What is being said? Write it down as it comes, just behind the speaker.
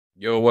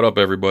Yo, what up,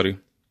 everybody?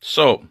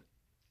 So,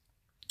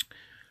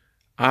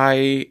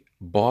 I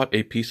bought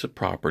a piece of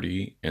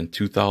property in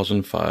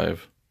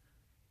 2005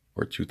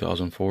 or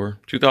 2004,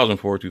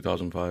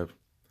 2005.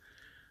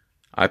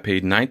 I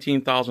paid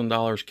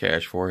 $19,000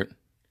 cash for it.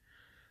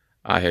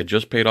 I had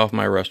just paid off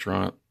my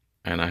restaurant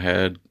and I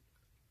had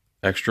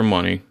extra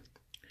money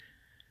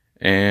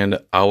and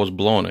I was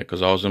blowing it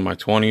because I was in my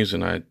 20s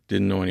and I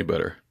didn't know any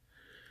better.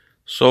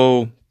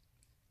 So,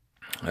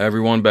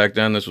 everyone back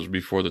then, this was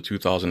before the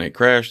 2008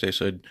 crash, they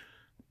said,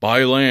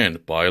 buy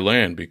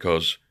land,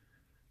 because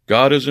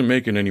God isn't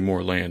making any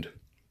more land.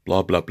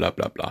 Blah, blah, blah,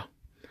 blah, blah.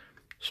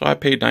 So I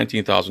paid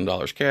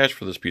 $19,000 cash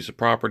for this piece of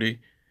property.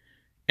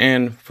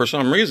 And for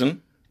some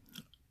reason,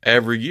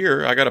 every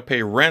year I got to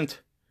pay rent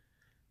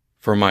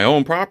for my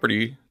own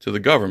property to the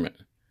government,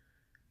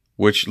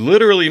 which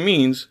literally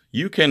means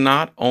you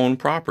cannot own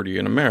property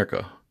in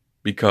America,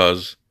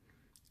 because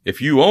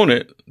if you own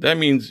it, that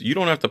means you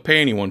don't have to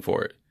pay anyone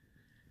for it.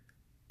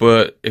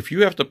 But if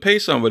you have to pay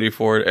somebody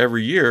for it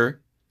every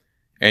year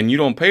and you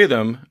don't pay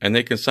them and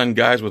they can send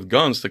guys with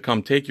guns to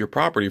come take your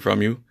property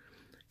from you,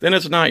 then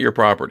it's not your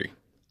property.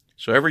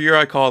 So every year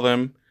I call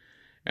them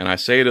and I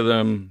say to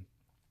them,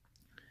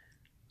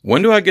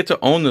 when do I get to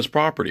own this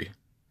property?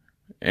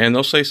 And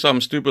they'll say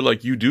something stupid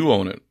like, you do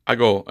own it. I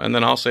go, and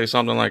then I'll say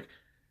something like,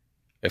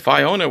 if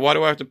I own it, why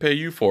do I have to pay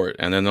you for it?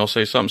 And then they'll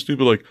say something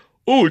stupid like,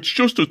 oh, it's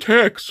just a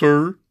tax,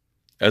 sir.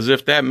 As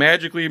if that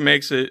magically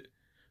makes it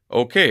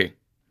okay.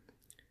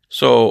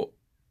 So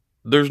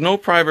there's no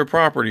private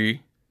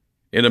property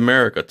in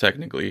America,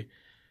 technically,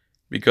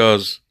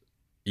 because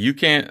you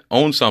can't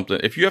own something.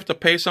 If you have to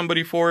pay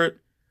somebody for it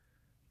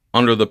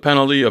under the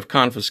penalty of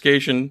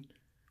confiscation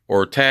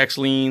or tax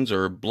liens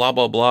or blah,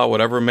 blah, blah,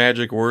 whatever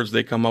magic words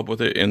they come up with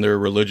it in their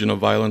religion of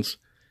violence,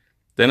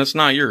 then it's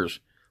not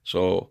yours.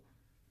 So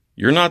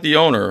you're not the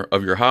owner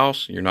of your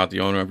house. You're not the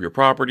owner of your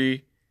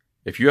property.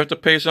 If you have to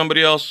pay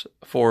somebody else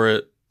for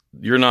it,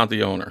 you're not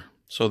the owner.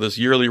 So this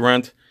yearly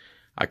rent,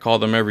 I call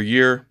them every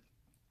year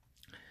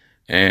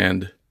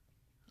and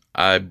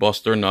I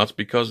bust their nuts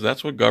because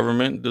that's what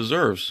government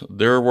deserves.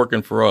 They're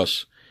working for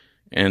us.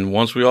 And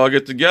once we all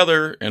get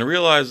together and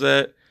realize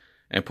that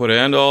and put an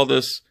end to all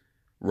this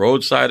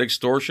roadside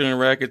extortion and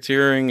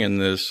racketeering and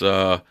this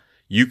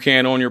you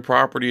can't own your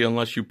property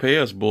unless you pay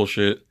us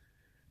bullshit,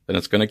 then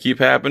it's going to keep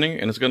happening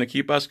and it's going to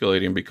keep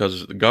escalating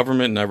because the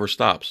government never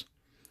stops.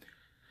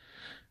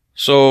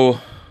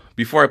 So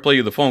before I play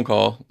you the phone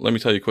call, let me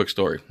tell you a quick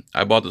story.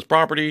 I bought this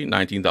property,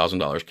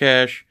 $19,000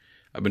 cash.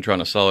 I've been trying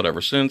to sell it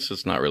ever since.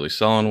 It's not really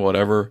selling,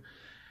 whatever.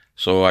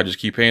 So I just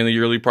keep paying the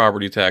yearly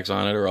property tax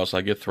on it or else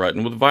I get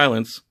threatened with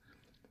violence.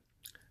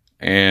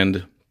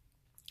 And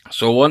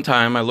so one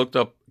time I looked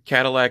up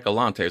Cadillac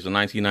Elantes in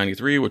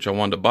 1993, which I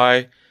wanted to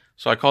buy.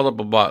 So I called up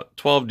about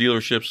 12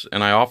 dealerships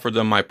and I offered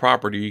them my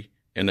property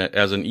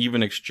as an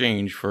even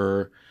exchange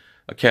for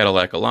a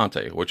Cadillac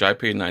Elante, which I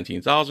paid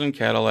 $19,000.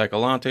 Cadillac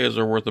Elantes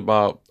are worth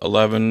about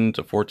 $11,000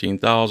 to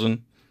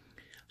 $14,000.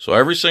 So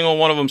every single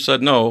one of them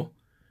said no.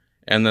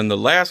 And then the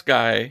last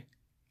guy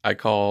I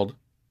called,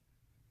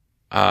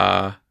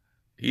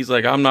 he's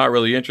like, I'm not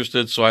really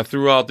interested. So I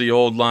threw out the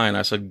old line.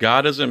 I said,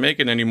 God isn't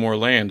making any more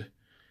land.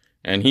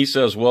 And he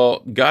says, well,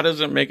 God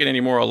isn't making any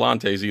more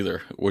Elantes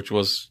either, which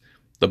was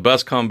the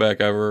best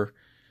comeback ever.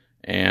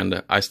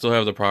 And I still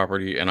have the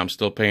property and I'm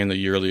still paying the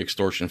yearly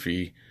extortion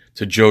fee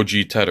to Joe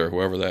G. Tedder,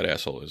 whoever that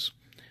asshole is.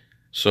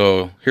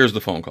 So here's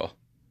the phone call.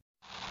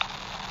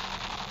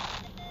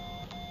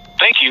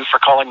 Thank you for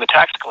calling the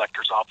Tax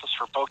Collector's Office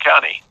for Polk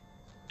County.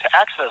 To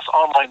access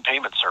online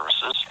payment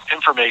services,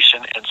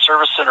 information, and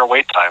service center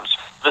wait times,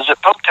 visit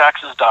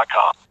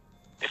polktaxes.com.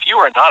 If you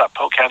are not a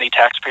Polk County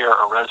taxpayer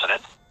or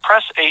resident,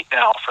 press 8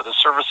 now for the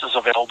services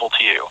available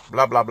to you.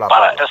 Blah, blah, blah.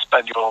 Para blah.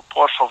 español,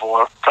 por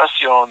favor,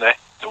 presione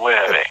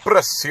nueve.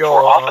 Presione.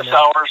 For office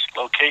hours,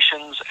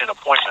 locations, and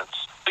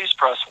appointments, please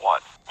press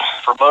 1.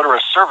 For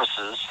motorist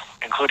services,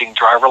 including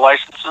driver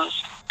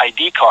licenses,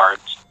 ID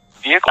cards,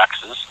 vehicle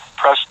taxes,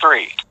 press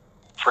 3.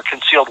 For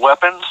concealed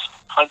weapons,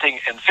 hunting,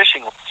 and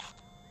fishing.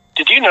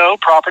 Did you know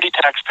property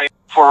tax pay?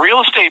 For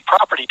real estate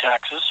property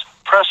taxes,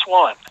 press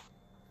 1.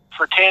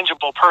 For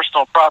tangible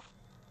personal property.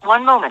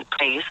 One moment,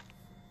 please.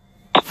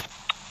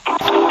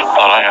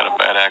 Thought I had a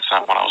bad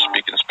accent when I was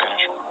speaking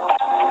Spanish.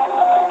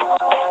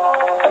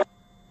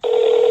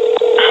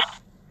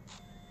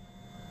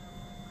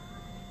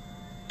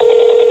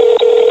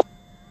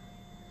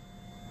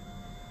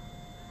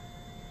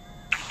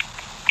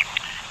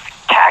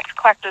 Tax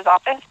Collector's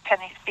Office,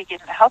 Penny speaking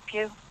to help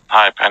you.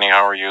 Hi, Penny.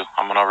 How are you?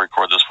 I'm going to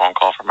record this phone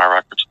call for my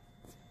records.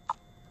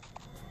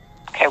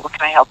 Okay, what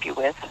can I help you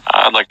with?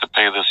 I'd like to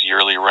pay this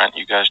yearly rent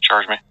you guys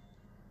charge me.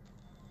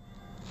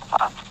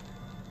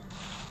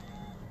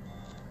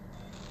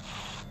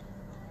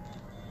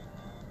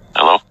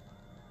 Hello?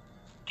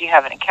 Do you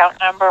have an account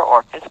number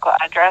or physical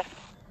address?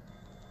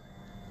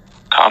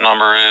 Account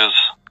number is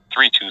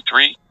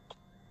 323015.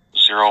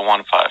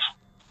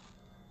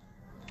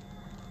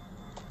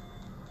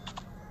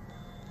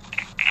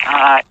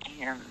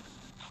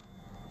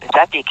 Is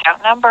that the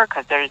account number?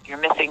 Because you're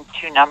missing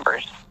two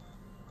numbers.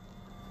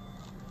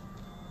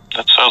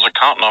 It says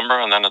account number,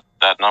 and then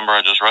that number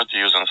I just read to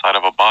you is inside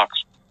of a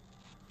box.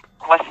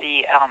 What's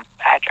the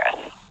address?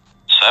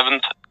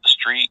 7th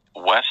Street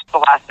West. The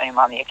last name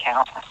on the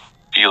account.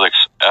 Filax,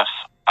 Filax.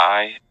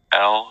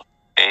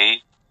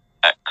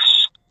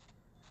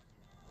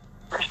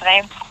 First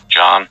name?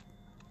 John.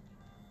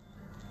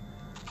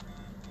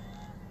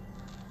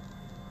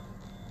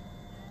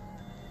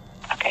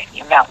 Okay,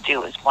 the amount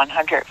due is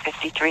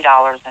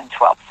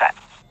 $153.12.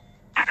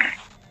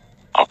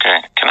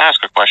 Okay, can I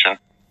ask a question?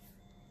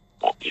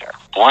 Sure.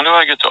 When do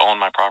I get to own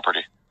my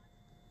property?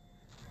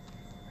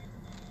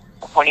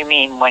 What do you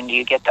mean, when do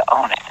you get to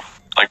own it?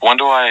 Like, when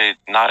do I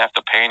not have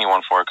to pay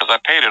anyone for it? Because I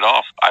paid it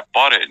off. I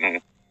bought it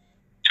in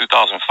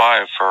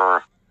 2005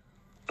 for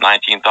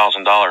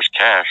 $19,000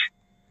 cash.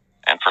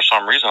 And for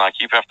some reason, I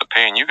keep having to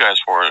paying you guys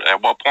for it.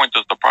 At what point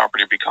does the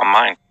property become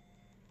mine?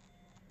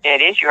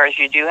 It is yours.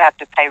 You do have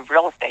to pay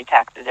real estate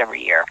taxes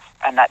every year,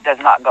 and that does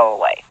not go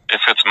away.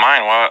 If it's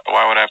mine, why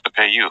would I have to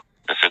pay you?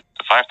 If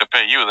I have to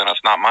pay you, then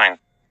it's not mine.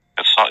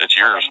 It's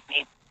yours. You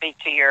need to speak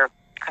to your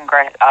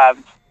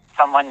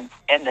someone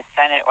in the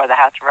Senate or the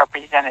House of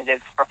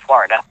Representatives for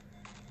Florida.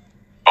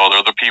 Oh,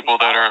 they're the people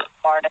that are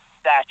Florida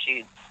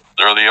statutes.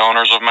 They're the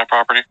owners of my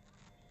property?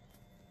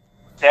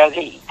 They're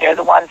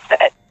the ones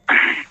that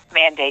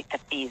mandate the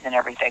fees and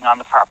everything on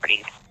the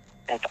properties.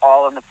 It's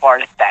all in the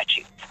Florida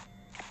statutes.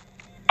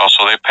 Oh,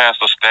 so they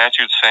passed a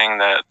statute saying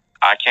that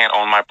I can't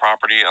own my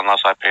property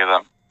unless I pay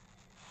them.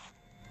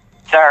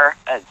 Sir,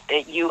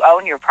 you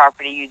own your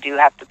property, you do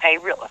have to pay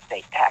real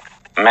estate tax.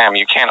 Ma'am,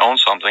 you can't own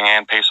something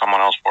and pay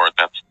someone else for it.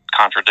 That's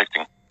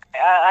contradicting.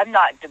 I'm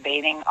not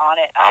debating on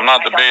it. I'm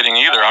not debating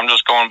either. I'm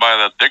just going by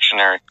the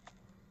dictionary.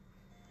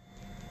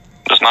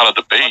 It's not a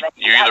debate. Well,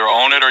 you either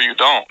own it or you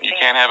don't. You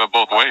can't have it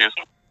both ways.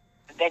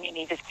 Then you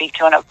need to speak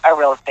to a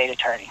real estate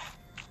attorney.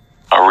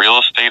 A real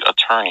estate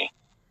attorney?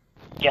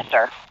 Yes,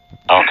 sir.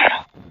 Okay.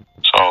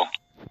 So,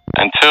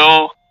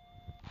 until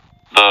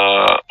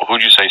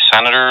who'd you say,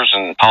 senators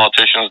and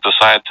politicians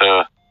decide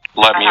to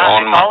let me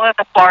own my... All of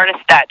the Florida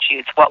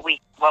statutes, what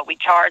we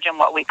charge and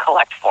what we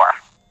collect for.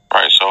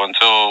 Right, so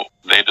until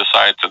they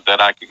decide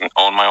that I can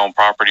own my own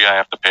property, I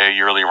have to pay a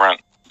yearly rent,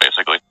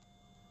 basically.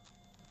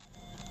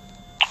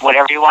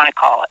 Whatever you want to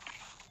call it.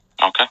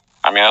 Okay.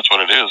 I mean, that's what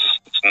it is.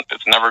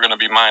 It's never going to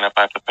be mine if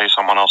I have to pay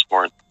someone else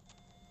for it.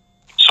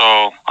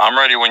 So, I'm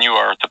ready when you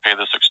are to pay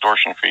this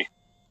extortion fee.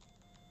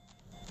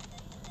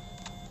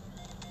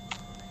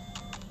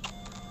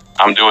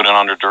 I'm doing it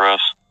under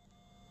duress.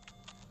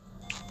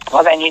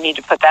 Well, then you need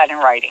to put that in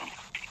writing.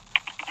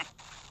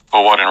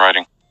 But what in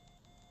writing?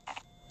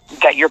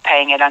 That you're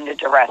paying it under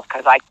duress,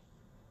 because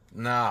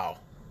Now,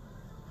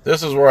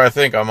 this is where I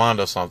think I'm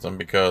onto something,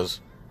 because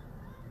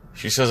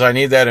she says I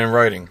need that in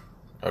writing.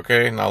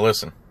 Okay, now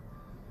listen.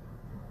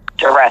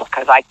 Duress,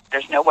 because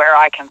there's nowhere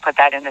I can put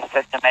that in the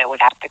system. It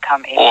would have to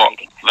come in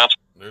writing.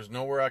 There's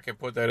nowhere I can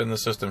put that in the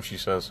system, she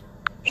says.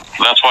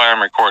 That's why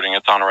I'm recording.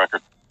 It's on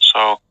record.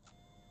 So,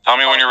 tell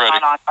me when you're ready.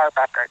 It's on our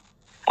record.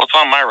 Well, it's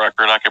on my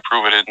record. I could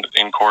prove it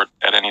in court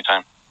at any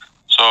time.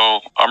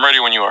 So, I'm ready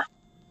when you are.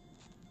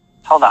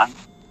 Hold on.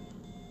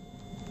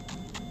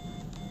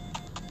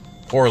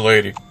 Poor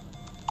lady.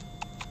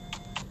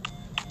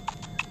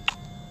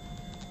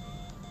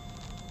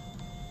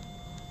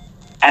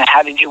 And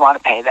how did you want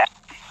to pay that?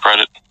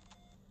 Credit.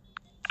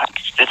 I'm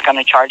just going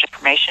to charge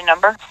information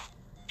number.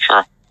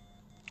 Sure.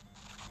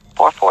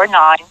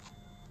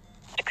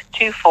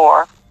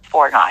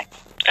 449-624-49.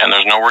 And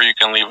there's nowhere you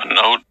can leave a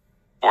note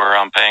where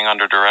I'm paying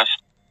under duress?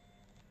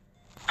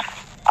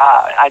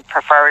 I'd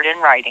prefer it in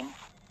writing.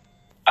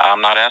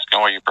 I'm not asking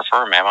what you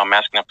prefer, ma'am. I'm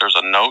asking if there's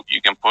a note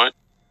you can put.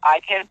 I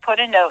can put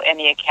a note in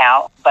the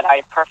account, but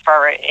I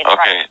prefer it in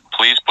writing. Okay,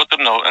 please put the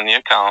note in the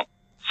account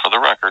for the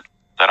record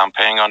that I'm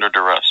paying under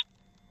duress.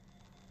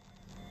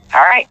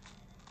 All right.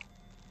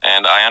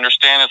 And I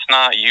understand it's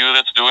not you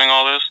that's doing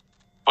all this,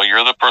 but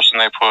you're the person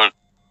they put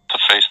to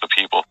face the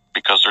people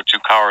because they're too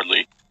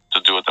cowardly to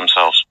do it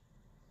themselves.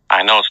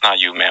 I know it's not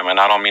you, ma'am, and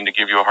I don't mean to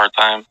give you a hard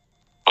time,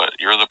 but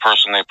you're the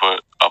person they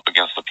put up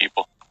against the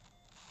people.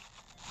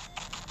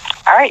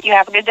 All right, you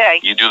have a good day.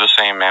 You do the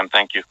same, ma'am.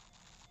 Thank you.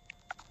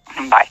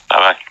 Bye.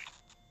 Bye-bye.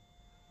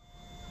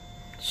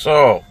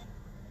 So,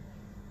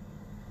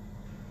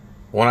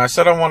 when I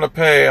said I want to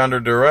pay under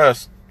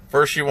duress,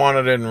 first she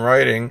wanted it in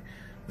writing,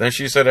 then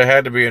she said it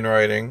had to be in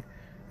writing,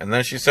 and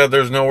then she said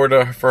there's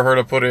nowhere for her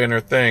to put it in her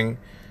thing,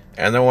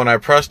 and then when I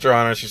pressed her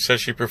on it, she said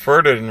she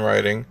preferred it in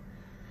writing.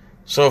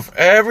 So if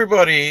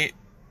everybody,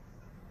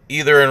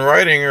 either in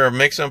writing or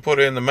makes them put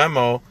it in the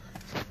memo,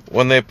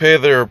 when they pay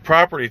their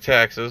property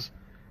taxes,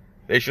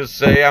 they should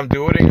say, I'm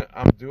doing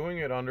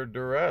it under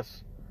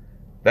duress.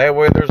 That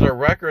way there's a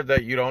record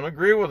that you don't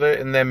agree with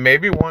it, and then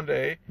maybe one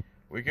day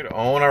we could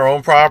own our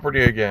own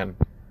property again.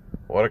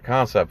 What a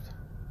concept.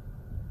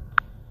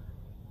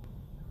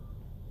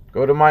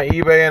 Go to my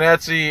eBay and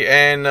Etsy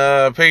and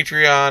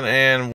Patreon and